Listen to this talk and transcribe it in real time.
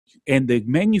and the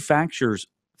manufacturers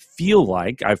feel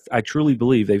like, I truly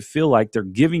believe they feel like they're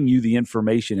giving you the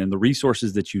information and the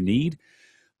resources that you need,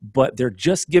 but they're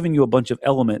just giving you a bunch of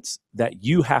elements that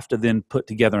you have to then put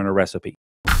together in a recipe.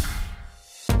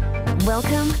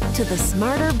 Welcome to the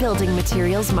Smarter Building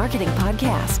Materials Marketing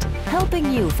Podcast,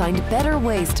 helping you find better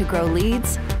ways to grow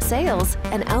leads, sales,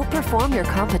 and outperform your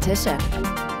competition.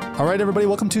 All right, everybody,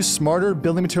 welcome to Smarter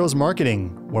Building Materials Marketing,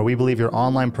 where we believe your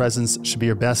online presence should be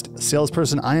your best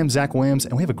salesperson. I am Zach Williams,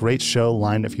 and we have a great show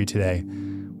lined up for you today.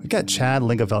 We've got Chad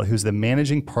Lingafelt, who's the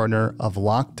managing partner of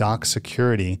Loc-Doc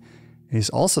Security. And he's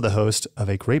also the host of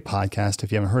a great podcast,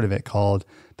 if you haven't heard of it, called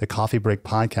the Coffee Break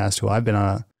Podcast, who I've been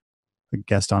a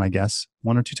guest on, I guess,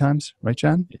 1 or 2 times, right,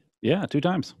 Chad? Yeah, 2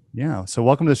 times. Yeah. So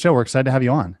welcome to the show. We're excited to have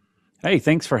you on. Hey,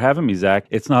 thanks for having me, Zach.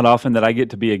 It's not often that I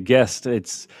get to be a guest.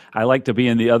 I like to be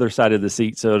in the other side of the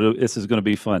seat, so this is going to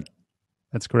be fun.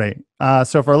 That's great.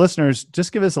 So for our listeners,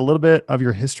 just give us a little bit of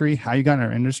your history, how you got in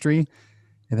our industry,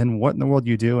 and then what in the world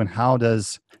you do, and how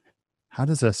does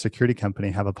a security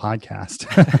company have a podcast?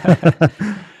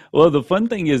 Well, the fun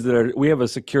thing is that we have a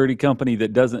security company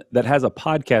that has a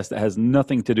podcast that has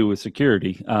nothing to do with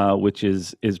security, which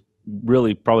is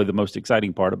really probably the most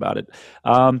exciting part about it.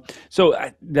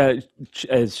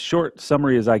 As short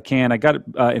summary as I can, I got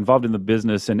involved in the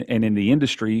business and in the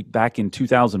industry back in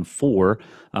 2004.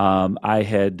 I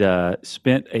had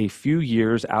spent a few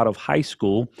years out of high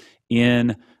school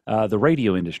in the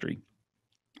radio industry.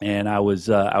 And I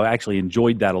actually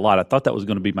enjoyed that a lot. I thought that was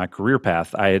going to be my career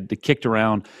path. I had kicked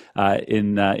around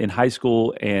in high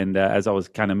school, and as I was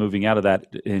kind of moving out of that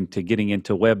into getting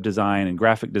into web design and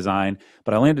graphic design,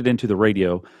 but I landed into the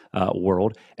radio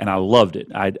world, and I loved it.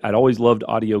 I'd always loved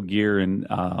audio gear and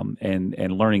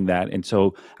learning that, and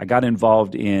so I got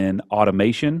involved in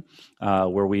automation,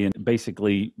 where we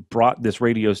basically brought this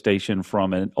radio station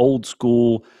from an old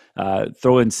school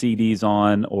throwing CDs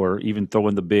on, or even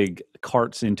throwing the big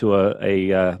carts into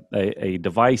a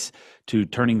device, to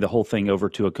turning the whole thing over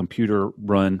to a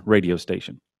computer-run radio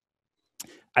station.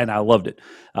 And I loved it,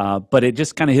 but it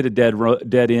just kind of hit a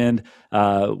dead end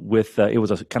with it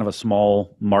was a kind of a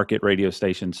small market radio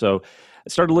station. So I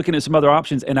started looking at some other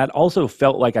options, and I'd also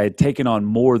felt like I had taken on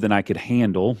more than I could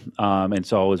handle, and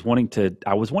so I was wanting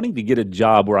to get a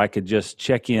job where I could just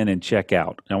check in and check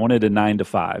out. I wanted a 9 to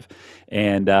 5,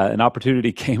 and an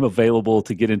opportunity came available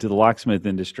to get into the locksmith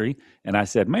industry, and I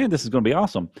said, "Man, this is going to be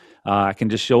awesome! I can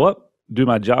just show up, do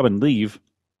my job, and leave."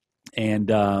 And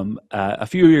a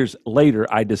few years later,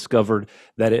 I discovered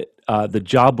that the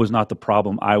job was not the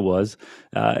problem. I was,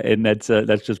 and that's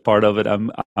just part of it.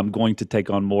 I'm going to take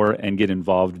on more and get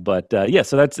involved. But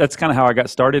so that's kind of how I got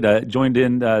started. I joined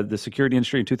in the security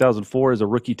industry in 2004 as a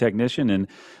rookie technician, and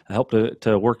I helped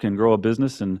to work and grow a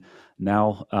business. And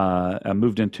now I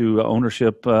moved into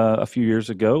ownership a few years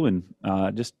ago, and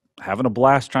just having a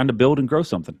blast trying to build and grow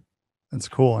something. That's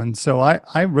cool. And so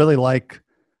I really like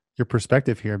your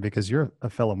perspective here, because you're a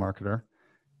fellow marketer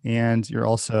and you're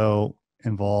also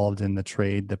involved in the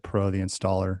trade, the pro, the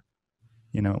installer,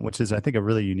 which is, I think, a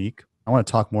really unique. I want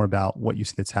to talk more about what you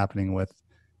see that's happening with,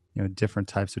 different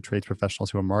types of trades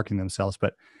professionals who are marketing themselves.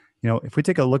 But, if we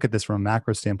take a look at this from a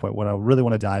macro standpoint, what I really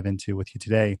want to dive into with you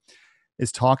today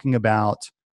is talking about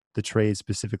the trade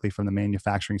specifically from the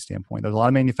manufacturing standpoint. There's a lot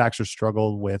of manufacturers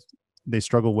struggle with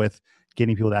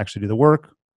getting people to actually do the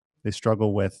work. They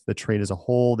struggle with the trade as a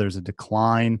whole. There's a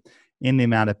decline in the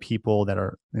amount of people that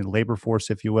are in the labor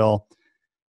force, if you will.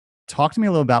 Talk to me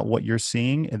a little about what you're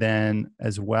seeing, and then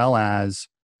as well as,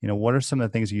 what are some of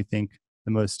the things you think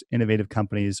the most innovative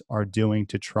companies are doing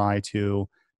to try to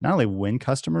not only win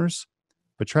customers,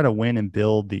 but try to win and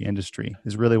build the industry,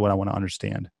 is really what I want to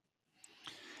understand.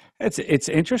 It's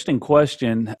an interesting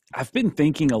question. I've been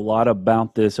thinking a lot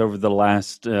about this over the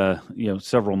last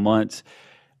several months.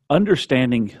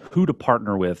 Understanding who to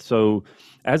partner with. So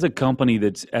as a company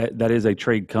that is a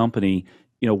trade company,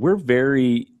 we're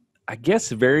very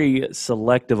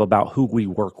selective about who we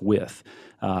work with,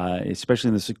 especially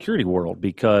in the security world,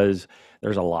 because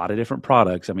there's a lot of different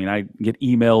products. I mean, I get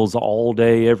emails all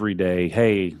day, every day.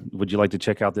 Hey, would you like to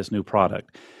check out this new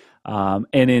product?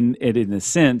 And in a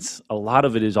sense, a lot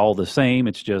of it is all the same.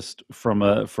 It's just from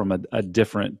a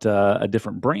different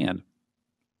brand.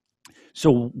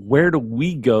 So where do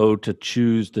we go to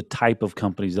choose the type of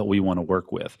companies that we want to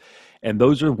work with? And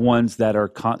those are ones that are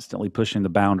constantly pushing the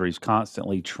boundaries,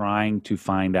 constantly trying to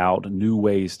find out new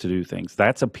ways to do things.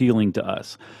 That's appealing to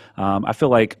us. I feel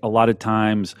like a lot of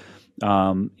times,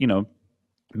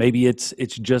 maybe it's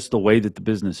just the way that the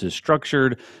business is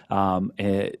structured.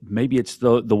 Maybe it's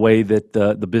the way that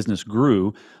the business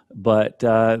grew. But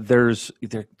there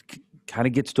kind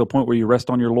of gets to a point where you rest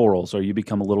on your laurels or you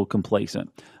become a little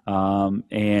complacent.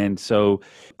 And so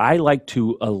I like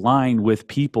to align with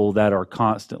people that are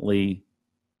constantly,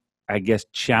 I guess,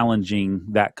 challenging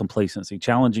that complacency,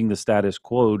 challenging the status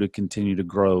quo to continue to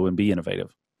grow and be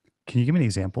innovative. Can you give me an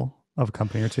example of a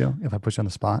company or two if I put you on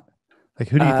the spot? Like,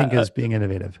 who do you think Uh, is being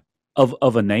innovative?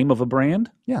 of a name of a brand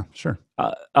Yeah, sure.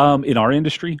 in our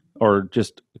industry or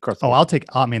just across the Oh, board?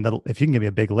 I mean, if you can give me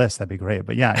a big list, that'd be great.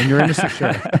 But yeah, in your industry,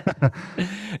 sure.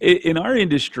 In our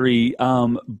industry,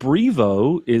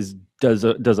 Brevo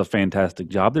does a fantastic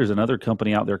job. There's another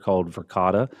company out there called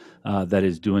Verkada that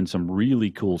is doing some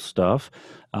really cool stuff.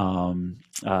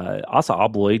 Asa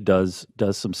Abloy does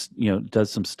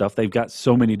some stuff. They've got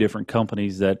so many different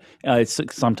companies that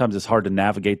sometimes it's hard to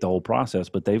navigate the whole process,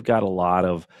 but they've got a lot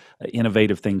of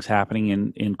innovative things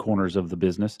happening in corners of the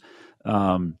business.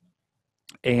 And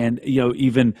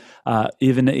even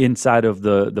inside of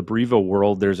the Brevo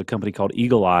world, there's a company called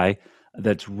Eagle Eye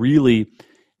that's really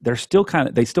they still kind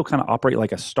of operate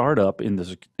like a startup in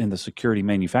the security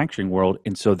manufacturing world,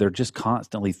 and so they're just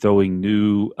constantly throwing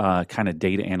new kind of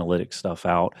data analytics stuff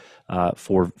out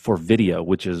for video,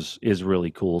 which is really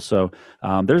cool. So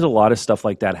there's a lot of stuff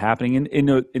like that happening, and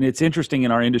it's interesting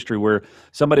in our industry where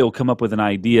somebody will come up with an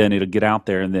idea and it'll get out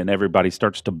there, and then everybody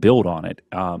starts to build on it.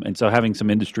 And so having some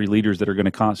industry leaders that are going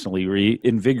to constantly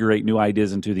reinvigorate new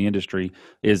ideas into the industry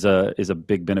is a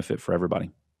big benefit for everybody.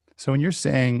 So when you're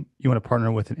saying you want to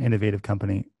partner with an innovative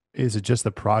company, is it just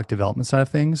the product development side of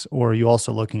things, or are you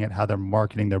also looking at how they're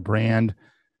marketing their brand?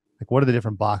 Like, what are the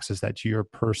different boxes that you're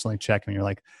personally checking? You're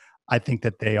like, I think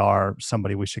that they are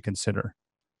somebody we should consider.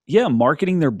 Yeah,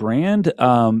 marketing their brand,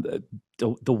 the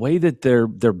way that their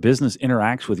business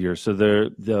interacts with yours, so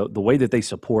the way that they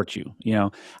support you.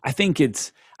 I think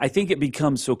it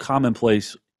becomes so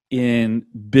commonplace in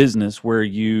business where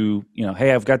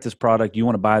hey, I've got this product, you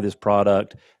want to buy this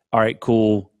product. All right,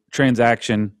 cool.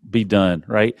 Transaction, be done,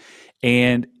 right?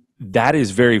 And that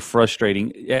is very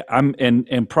frustrating.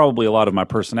 And probably a lot of my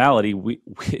personality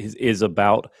is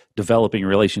about developing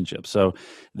relationships. So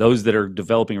those that are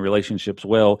developing relationships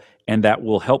well, and that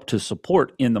will help to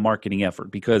support in the marketing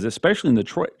effort, because especially in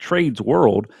the trades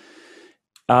world,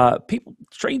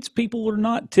 tradespeople are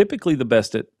not typically the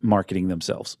best at marketing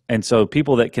themselves. And so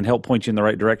people that can help point you in the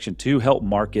right direction to help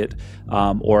market,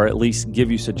 or at least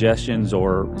give you suggestions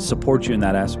or support you in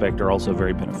that aspect, are also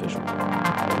very beneficial.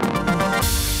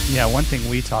 Yeah, one thing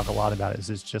we talk a lot about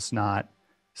is just not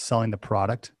selling the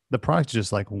product. The product is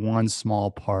just like one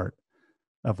small part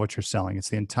of what you're selling. It's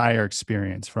the entire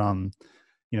experience from,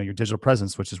 your digital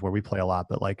presence, which is where we play a lot,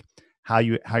 but like how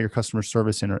your customer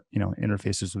service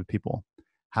interfaces with people.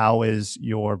 How is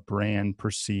your brand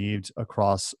perceived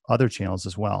across other channels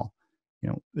as well?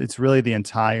 It's really the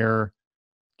entire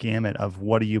gamut of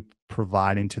what are you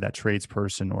providing to that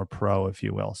tradesperson or pro, if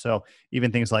you will. So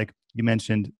even things like you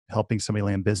mentioned helping somebody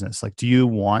land business. Like, do you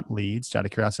want leads? Out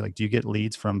of curiosity, like, do you get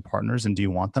leads from partners and do you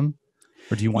want them,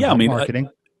 or do you want Yeah, I help mean, marketing?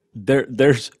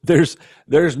 there's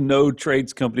no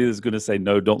trades company that's going to say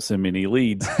no, don't send me any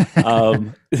leads.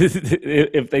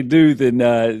 If they do,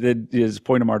 then just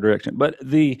point them our direction. But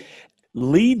the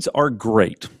leads are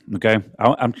great. Okay,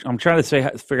 I'm trying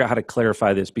to figure out how to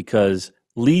clarify this, because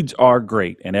leads are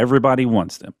great and everybody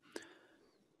wants them.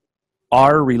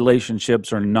 Our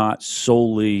relationships are not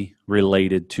solely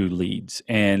related to leads,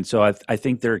 and so I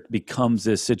think there becomes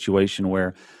this situation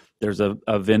where there's a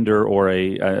vendor or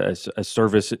a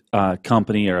service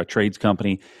company or a trades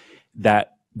company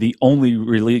that the only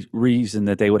reason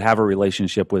that they would have a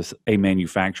relationship with a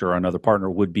manufacturer or another partner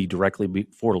would be directly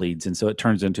for leads. And so it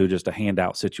turns into just a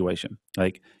handout situation.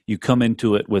 Like, you come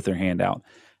into it with their handout.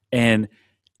 And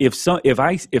if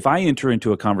I enter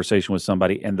into a conversation with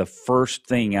somebody and the first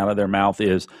thing out of their mouth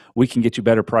is, we can get you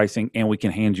better pricing and we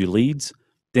can hand you leads,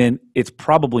 then it's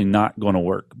probably not going to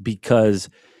work, because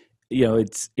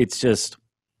it's a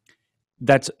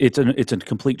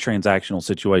complete transactional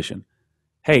situation.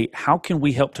 Hey, how can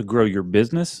we help to grow your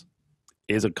business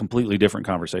is a completely different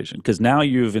conversation, because now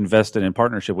you've invested in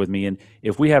partnership with me. And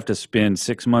if we have to spend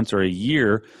 6 months or a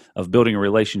year of building a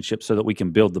relationship so that we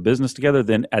can build the business together,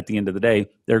 then at the end of the day,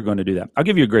 they're going to do that. I'll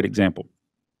give you a great example.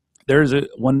 There's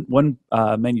one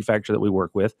manufacturer that we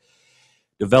work with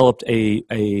developed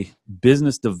a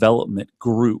business development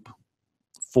group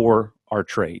for our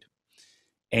trade.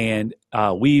 And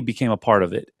we became a part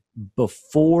of it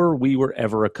before we were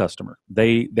ever a customer.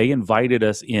 They invited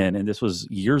us in, and this was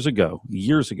years ago,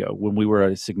 when we were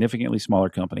a significantly smaller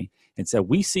company, and said,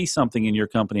 we see something in your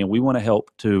company and we want to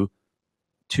help to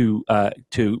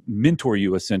mentor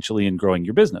you essentially in growing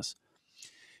your business.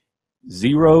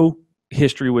 Zero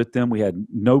history with them. We had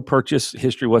no purchase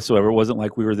history whatsoever. It wasn't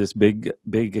like we were this big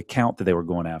account that they were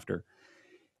going after.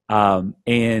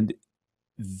 And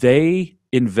they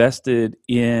invested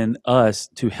in us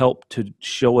to help to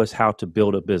show us how to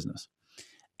build a business.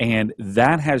 And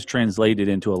that has translated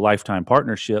into a lifetime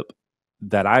partnership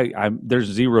that there's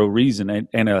zero reason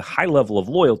and a high level of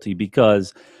loyalty,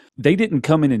 because they didn't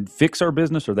come in and fix our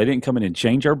business, or they didn't come in and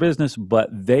change our business, but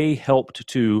they helped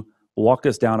to walk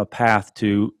us down a path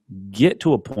to get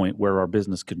to a point where our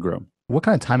business could grow. What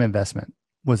kind of time investment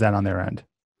was that on their end?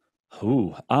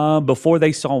 Before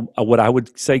they saw what I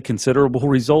would say considerable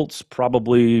results,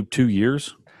 probably 2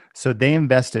 years. So they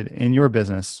invested in your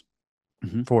business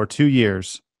Mhm. for 2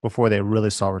 years before they really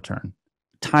saw return.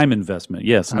 Time investment,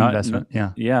 yes. Time investment,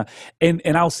 yeah. Yeah. And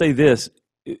I'll say this,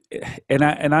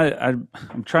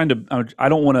 I'm trying to, I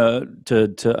don't want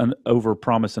to over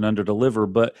promise and under deliver,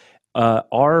 but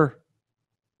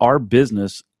our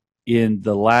business in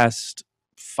the last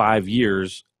 5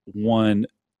 years won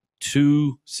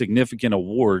 2 significant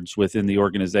awards within the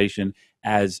organization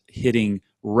as hitting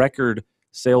record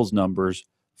sales numbers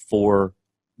for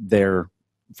their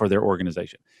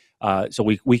organization. So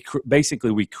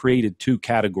basically we created 2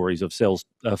 categories of sales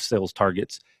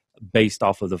targets based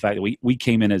off of the fact that we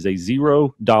came in as a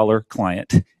 $0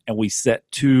 client, and we set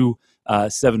 2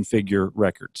 7-figure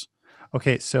records.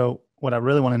 Okay, so what I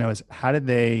really want to know is, how did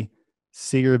they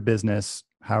see your business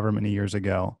however many years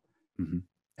ago? Mm-hmm.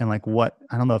 And like, what,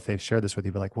 I don't know if they've shared this with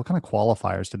you, but like, what kind of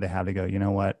qualifiers did they have to go, you know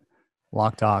what,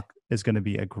 Loc-Doc is going to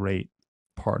be a great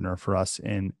partner for us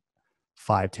in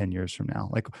 5-10 years from now?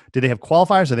 Like, did they have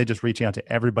qualifiers, or are they just reaching out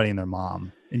to everybody and their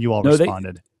mom, and you all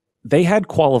responded? They had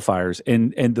qualifiers,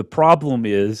 and the problem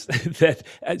is that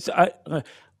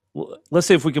let's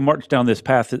see if we can march down this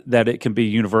path that it can be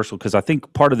universal, because I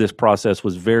think part of this process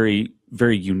was very,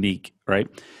 very unique, right?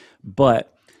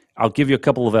 But I'll give you a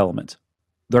couple of elements.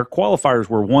 Their qualifiers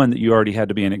were, one, that you already had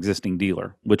to be an existing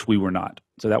dealer, which we were not.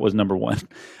 So that was number one.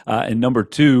 And number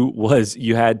 2 was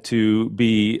you had to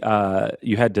be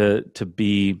you had to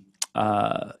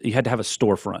have a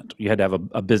storefront. You had to have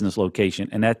a business location.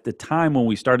 And at the time when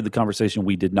we started the conversation,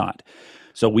 we did not.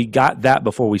 So we got that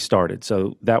before we started.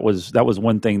 So that was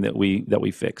one thing that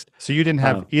we fixed. So you didn't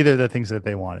have either of the things that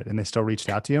they wanted, and they still reached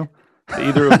out to you?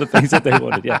 Either of the things that they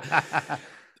wanted, yeah.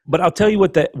 But I'll tell you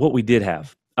what we did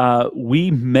have.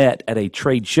 We met at a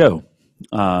trade show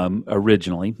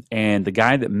originally, and the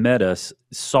guy that met us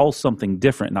saw something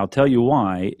different, and I'll tell you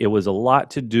why. It was a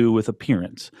lot to do with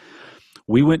appearance.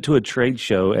 We went to a trade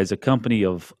show as a company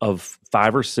of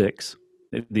 5 or 6.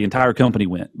 The entire company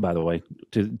went, by the way,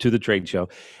 to the trade show.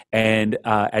 And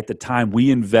at the time, we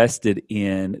invested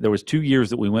in. There was 2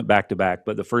 years that we went back to back,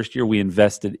 but the first year we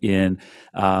invested in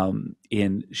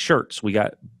shirts. We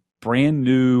got brand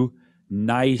new,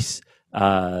 nice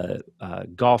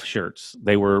golf shirts.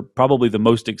 They were probably the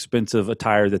most expensive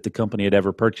attire that the company had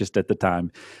ever purchased at the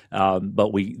time.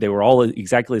 But they were all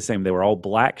exactly the same. They were all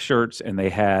black shirts, and they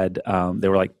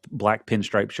were like black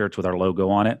pinstripe shirts with our logo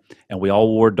on it. And we all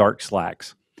wore dark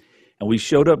slacks. And we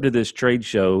showed up to this trade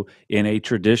show in a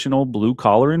traditional blue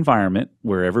collar environment,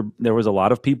 wherever there was a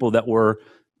lot of people that were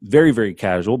very, very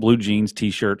casual, blue jeans,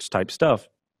 t-shirts type stuff.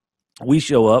 We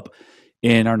show up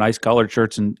in our nice collared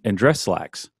shirts and dress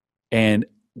slacks. And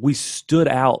we stood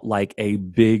out like a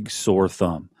big sore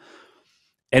thumb.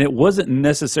 And it wasn't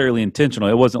necessarily intentional.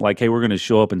 It wasn't like, hey, we're going to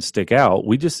show up and stick out.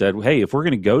 We just said, hey, if we're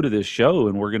going to go to this show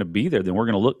and we're going to be there, then we're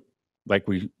going to look like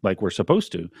we're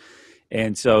supposed to.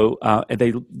 And so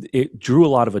it drew a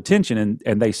lot of attention,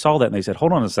 and they saw that, and they said,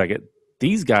 hold on a second,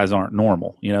 these guys aren't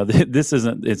normal. You know, this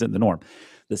isn't the norm.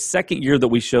 The second year that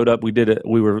we showed up, we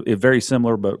were very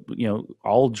similar, but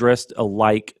all dressed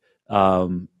alike.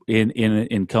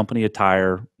 In company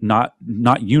attire, not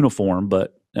uniform,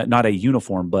 but not a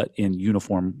uniform, but in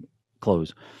uniform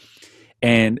clothes.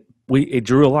 And it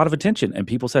drew a lot of attention, and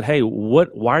people said, "Hey,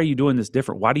 why are you doing this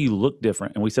different? Why do you look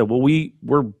different?" And we said, "Well, we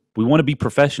want to be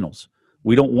professionals.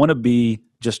 We don't want to be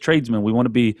just tradesmen. We want to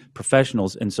be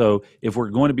professionals. And so, if we're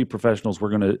going to be professionals,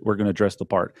 we're going to dress the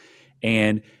part."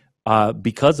 And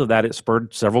because of that, it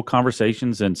spurred several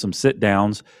conversations and some sit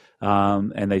downs.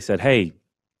 And they said, "Hey,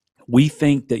 we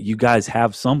think that you guys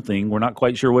have something. We're not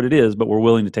quite sure what it is, but we're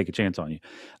willing to take a chance on you."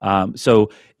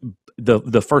 So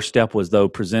the first step was, though,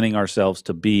 presenting ourselves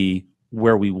to be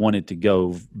where we wanted to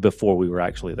go before we were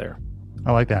actually there.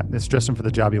 I like that. It's dressing for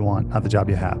the job you want, not the job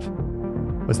you have,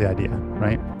 was the idea,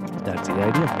 right? That's the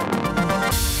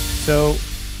idea. So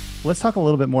let's talk a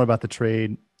little bit more about the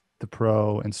trade, the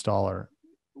pro installer.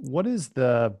 What is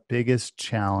the biggest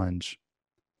challenge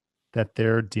that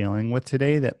they're dealing with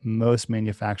today that most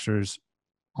manufacturers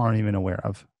aren't even aware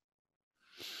of?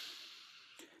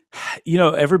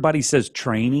 Everybody says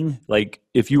training. Like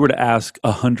if you were to ask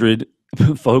 100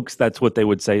 folks, that's what they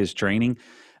would say is training.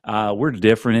 We're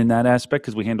different in that aspect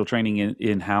because we handle training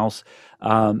in-house.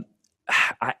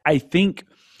 I think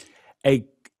a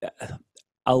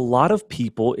a lot of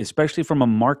people, especially from a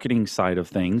marketing side of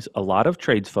things, a lot of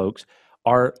trades folks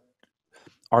are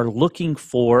looking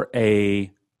for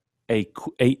a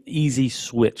easy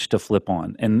switch to flip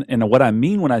on. And what I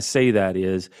mean when I say that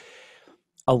is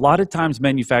a lot of times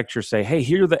manufacturers say, hey,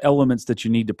 here are the elements that you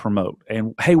need to promote.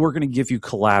 And hey, we're going to give you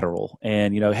collateral.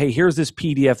 And, hey, here's this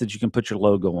PDF that you can put your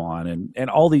logo on and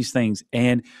all these things.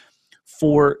 And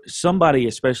for somebody,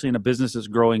 especially in a business that's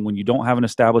growing, when you don't have an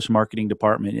established marketing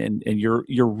department and you're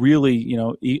really,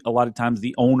 a lot of times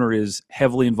the owner is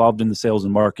heavily involved in the sales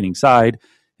and marketing side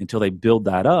until they build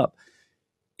that up.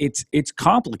 It's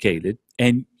complicated,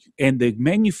 and the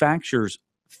manufacturers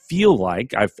feel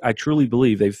like I truly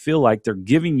believe they feel like they're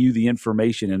giving you the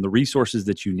information and the resources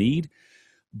that you need,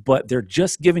 but they're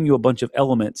just giving you a bunch of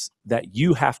elements that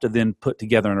you have to then put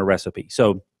together in a recipe.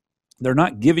 So they're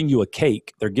not giving you a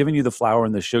cake; they're giving you the flour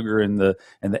and the sugar and the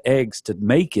eggs to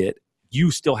make it.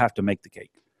 You still have to make the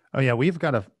cake. Oh yeah, we've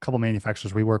got a couple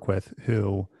manufacturers we work with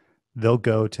who they'll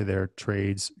go to their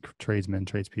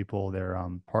tradespeople, their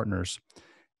partners,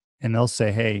 and they'll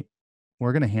say, "Hey,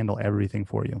 we're going to handle everything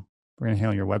for you. We're going to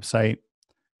handle your website,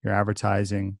 your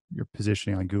advertising, your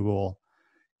positioning on Google."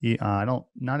 Not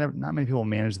many people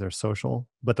manage their social,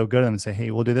 but they'll go to them and say,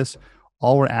 "Hey, we'll do this.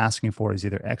 All we're asking for is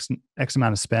either X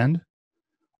amount of spend,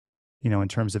 in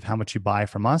terms of how much you buy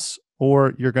from us,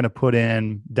 or you're going to put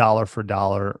in dollar for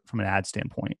dollar from an ad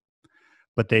standpoint."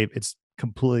 But it's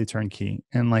completely turnkey.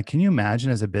 And like, can you imagine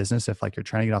as a business if like you're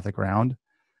trying to get off the ground,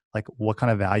 like what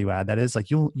kind of value add that is? Like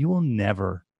you will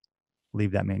never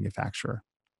leave that manufacturer.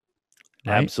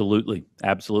 Right? Absolutely.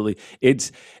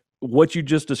 It's what you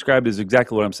just described is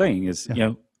exactly what I'm saying is,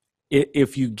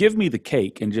 if you give me the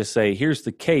cake and just say, here's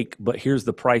the cake, but here's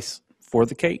the price for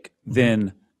the cake,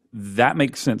 then that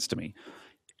makes sense to me.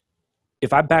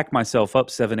 If I back myself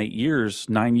up 9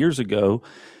 years ago,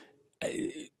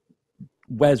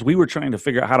 as we were trying to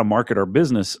figure out how to market our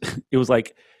business, it was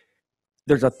like,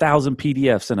 there's 1,000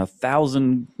 PDFs and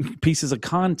 1,000 pieces of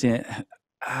content.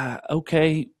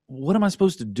 Okay, what am I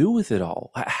supposed to do with it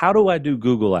all? How do I do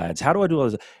Google ads? How do I do all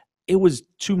this? It was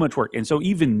too much work. And so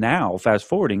even now, fast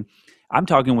forwarding, I'm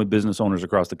talking with business owners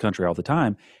across the country all the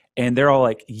time, and they're all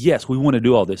like, yes, we want to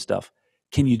do all this stuff.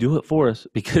 Can you do it for us?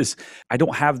 Because I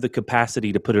don't have the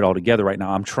capacity to put it all together right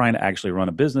now. I'm trying to actually run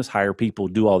a business, hire people,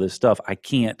 do all this stuff. I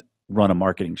can't run a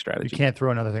marketing strategy. You can't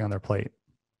throw another thing on their plate.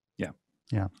 Yeah.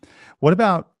 Yeah. What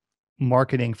about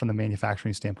marketing from the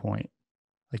manufacturing standpoint?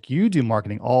 Like you do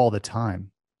marketing all the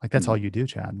time. Like that's all you do,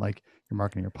 Chad. Like you're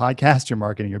marketing your podcast, you're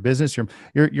marketing your business,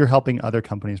 you're helping other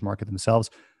companies market themselves.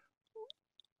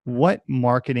 What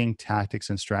marketing tactics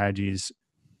and strategies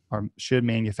should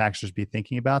manufacturers be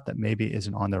thinking about that maybe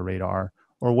isn't on their radar?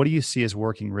 Or what do you see as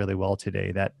working really well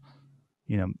today that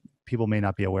people may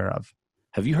not be aware of?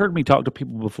 Have you heard me talk to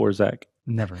people before, Zach?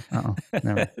 Never.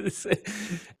 Never.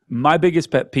 My biggest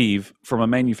pet peeve from a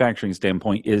manufacturing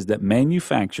standpoint is that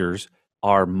manufacturers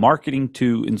are marketing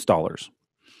to installers.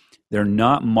 They're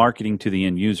not marketing to the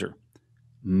end user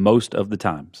most of the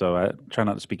time. So I try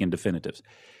not to speak in definitives.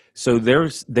 So they're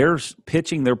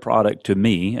pitching their product to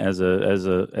me as a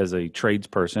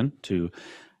tradesperson to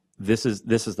this is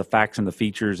the facts and the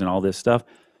features and all this stuff.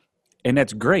 And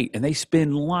that's great. And they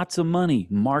spend lots of money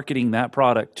marketing that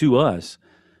product to us,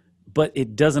 but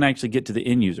it doesn't actually get to the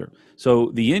end user.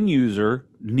 So the end user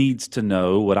needs to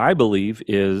know what I believe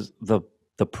is the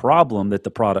problem that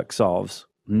the product solves,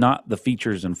 not the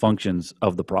features and functions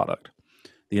of the product.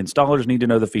 The installers need to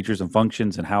know the features and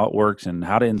functions and how it works and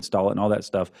how to install it and all that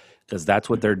stuff, because that's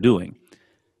what they're doing.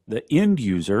 The end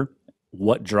user,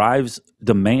 what drives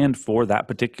demand for that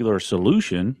particular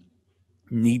solution,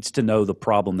 needs to know the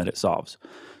problem that it solves.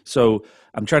 So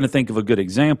I'm trying to think of a good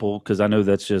example because I know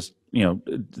that's just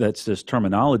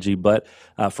terminology, but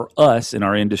for us in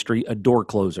our industry, a door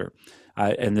closer.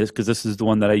 Because this is the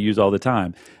one that I use all the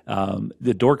time.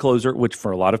 The door closer, which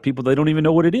for a lot of people, they don't even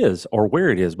know what it is or where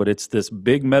it is, but it's this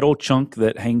big metal chunk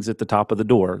that hangs at the top of the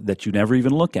door that you never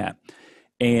even look at.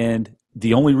 And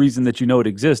the only reason that you know it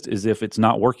exists is if it's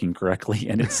not working correctly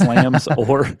and it slams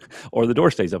or the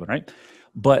door stays open, right?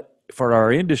 But for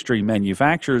our industry,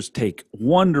 manufacturers take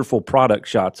wonderful product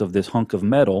shots of this hunk of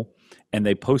metal and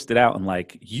they post it out and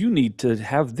like, you need to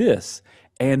have this.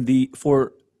 And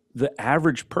for the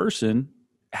average person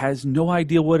has no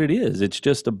idea what it is. It's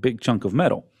just a big chunk of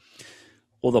metal.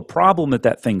 Well, the problem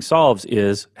that thing solves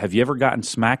is, have you ever gotten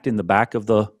smacked in the back of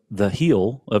the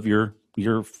heel of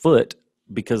your foot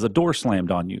because a door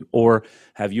slammed on you? Or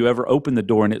have you ever opened the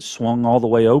door and it swung all the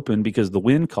way open because the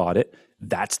wind caught it?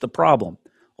 That's the problem.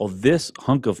 Well, this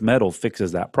hunk of metal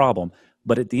fixes that problem.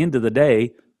 But at the end of the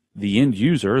day, the end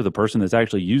user, the person that's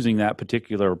actually using that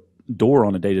particular door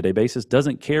on a day-to-day basis,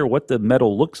 doesn't care what the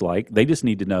metal looks like. They just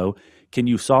need to know, can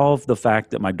you solve the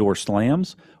fact that my door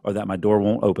slams or that my door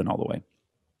won't open all the way?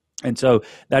 And so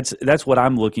that's what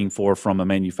I'm looking for from a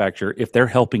manufacturer. If they're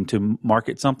helping to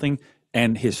market something,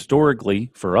 and historically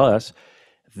for us,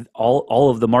 all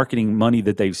of the marketing money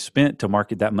that they've spent to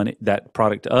market that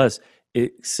product to us,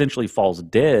 it essentially falls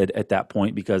dead at that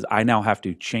point, because I now have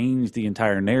to change the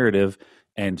entire narrative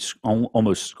and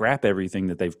almost scrap everything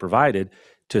that they've provided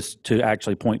to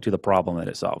actually point to the problem that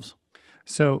it solves.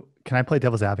 So can I play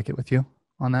devil's advocate with you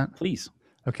on that? Please.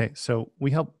 Okay. So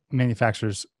we help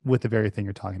manufacturers with the very thing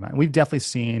you're talking about. And we've definitely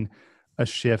seen a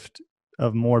shift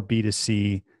of more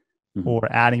B2C or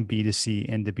adding B2C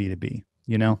into B2B,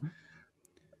 you know?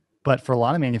 But for a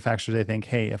lot of manufacturers, they think,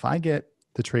 hey, if I get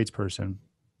the tradesperson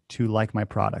to like my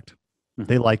product,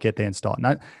 they like it, they install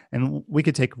it. And we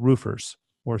could take roofers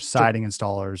or siding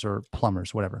installers or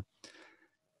plumbers, whatever.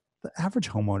 The average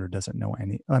homeowner doesn't know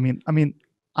any. I mean,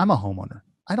 I'm a homeowner.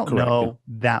 I don't know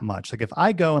that much. Like if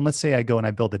I go and let's say I go and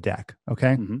I build a deck,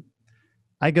 okay?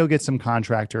 I go get some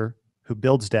contractor who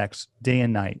builds decks day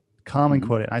and night, come and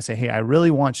quote it. And I say, hey, I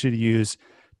really want you to use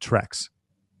Trex.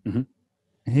 And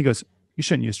he goes, you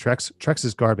shouldn't use Trex. Trex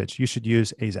is garbage. You should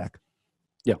use AZEK.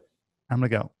 Yeah. I'm going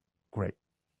to go, great.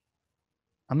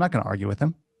 I'm not going to argue with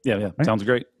him. Yeah. Right? Sounds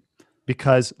great.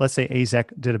 Because let's say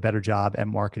AZEK did a better job at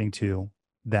marketing to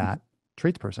that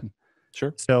tradesperson.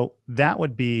 Sure. So that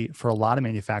would be, for a lot of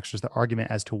manufacturers, the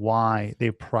argument as to why they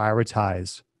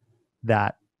prioritize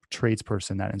that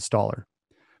tradesperson, that installer.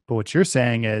 But what you're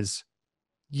saying is,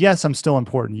 yes, I'm still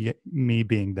important, me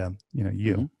being the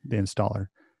installer,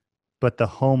 but the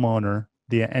homeowner,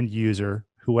 the end user,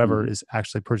 whoever is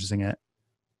actually purchasing it,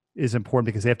 is important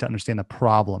because they have to understand the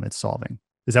problem it's solving.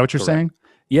 Is that what you're saying?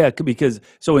 Yeah, because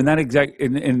so in that exact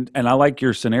and I like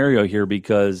your scenario here,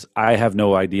 because I have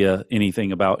no idea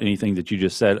anything about anything that you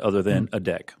just said other than a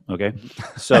deck. Okay,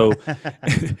 so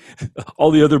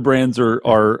all the other brands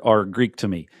are Greek to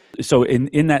me. So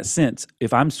in that sense,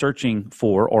 if I'm searching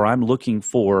for or I'm looking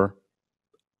for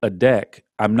a deck,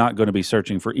 I'm not going to be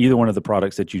searching for either one of the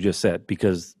products that you just said,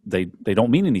 because they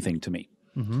don't mean anything to me.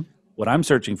 What I'm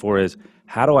searching for is,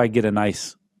 how do I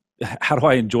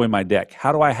enjoy my deck?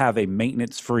 How do I have a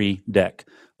maintenance-free deck?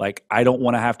 Like, I don't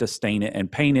want to have to stain it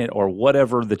and paint it or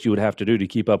whatever that you would have to do to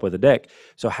keep up with a deck.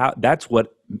 So that's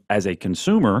what, as a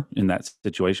consumer in that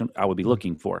situation, I would be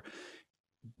looking for.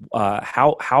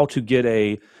 How to get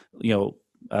a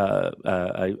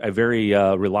very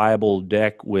reliable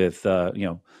deck with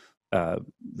that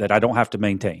I don't have to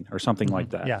maintain or something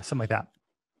like that. Yeah, something like that.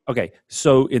 Okay,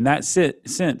 so in that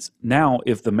sense, now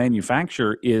if the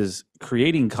manufacturer is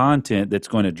creating content that's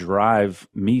going to drive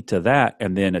me to that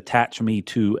and then attach me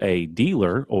to a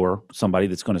dealer or somebody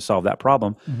that's going to solve that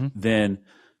problem, then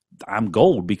I'm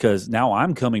gold, because now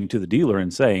I'm coming to the dealer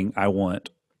and saying, I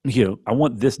want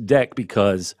this deck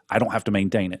because I don't have to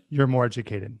maintain it. You're more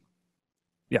educated.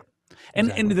 Yeah.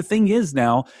 And the thing is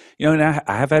now, and I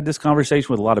have had this conversation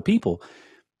with a lot of people.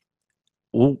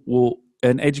 Well,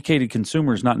 an educated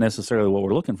consumer is not necessarily what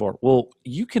we're looking for. Well,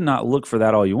 you cannot look for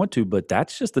that all you want to, but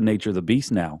that's just the nature of the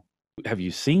beast now. Have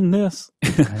you seen this?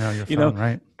 I know your phone,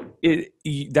 right?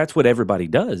 That's what everybody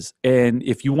does. And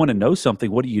if you want to know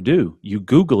something, what do? You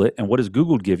Google it, and what does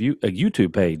Google give you? A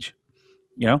YouTube page.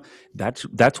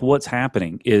 That's what's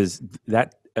happening, is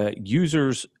that end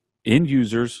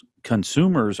users,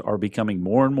 consumers are becoming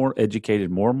more and more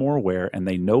educated, more and more aware, and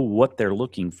they know what they're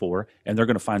looking for, and they're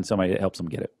going to find somebody that helps them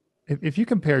get it. If you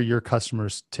compare your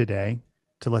customers today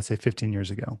to, let's say, 15 years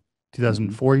ago,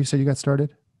 2004, you said you got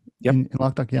started in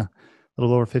Loc-Doc? Yeah, a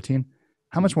little over 15.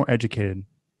 How much more educated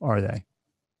are they?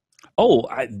 Oh,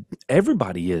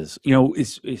 everybody is,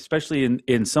 especially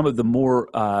in some of the more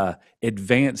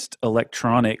advanced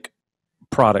electronic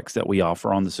products that we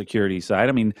offer on the security side.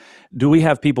 I mean, do we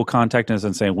have people contacting us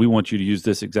and saying, we want you to use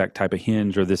this exact type of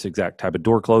hinge or this exact type of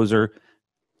door closer?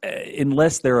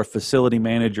 Unless they're a facility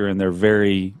manager and they're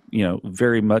very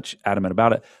much adamant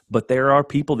about it. But there are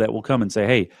people that will come and say,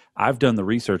 hey, I've done the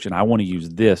research and I want to use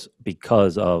this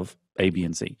because of A, B,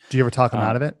 and C. Do you ever talk them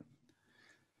out of it?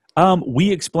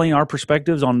 We explain our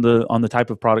perspectives on the type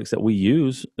of products that we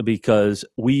use, because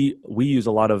we use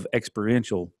a lot of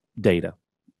experiential data.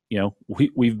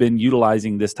 We've been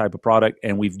utilizing this type of product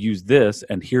and we've used this,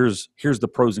 and here's the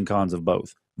pros and cons of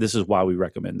both. This is why we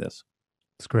recommend this.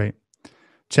 That's great.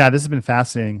 Chad, this has been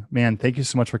fascinating. Man, thank you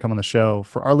so much for coming on the show.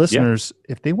 For our listeners,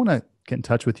 if they want to get in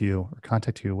touch with you or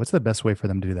contact you, what's the best way for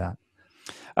them to do that?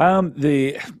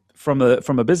 The from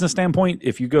a business standpoint,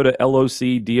 if you go to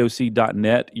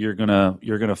locdoc.net, you're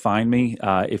gonna find me.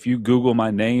 If you Google my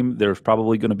name, there's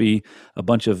probably going to be a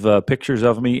bunch of pictures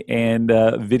of me and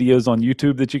videos on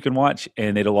YouTube that you can watch,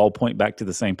 and it'll all point back to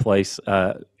the same place.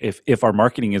 If our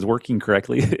marketing is working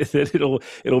correctly,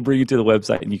 it'll bring you to the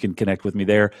website, and you can connect with me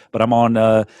there. But I'm on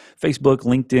Facebook,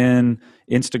 LinkedIn,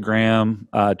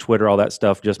 Instagram, Twitter, all that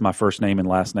stuff. Just my first name and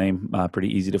last name.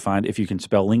 Pretty easy to find if you can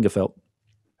spell Lingafelt.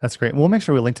 That's great. We'll make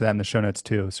sure we link to that in the show notes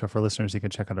too. So for listeners, you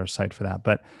can check out our site for that.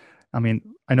 But I mean,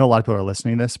 I know a lot of people are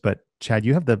listening to this, but Chad,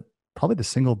 you have probably the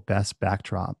single best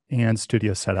backdrop and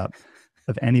studio setup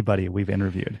of anybody we've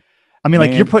interviewed. I mean,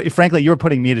 like frankly, you're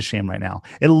putting me to shame right now.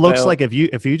 It looks like if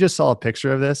you just saw a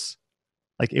picture of this,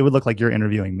 like it would look like you're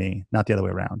interviewing me, not the other way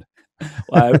around.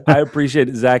 Well, I appreciate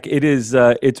it, Zach. It is.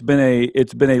 It's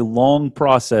been a long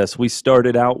process. We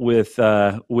started out with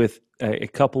a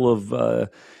couple of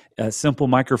simple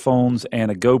microphones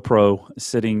and a GoPro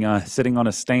sitting on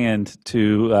a stand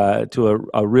to a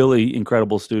really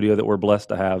incredible studio that we're blessed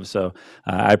to have. So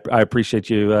I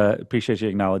appreciate you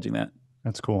acknowledging that.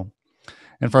 That's cool.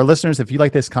 And for our listeners, if you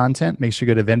like this content, make sure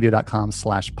you go to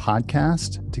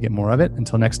venveo.com/podcast to get more of it.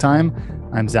 Until next time,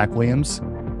 I'm Zach Williams.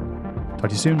 Talk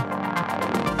to you soon.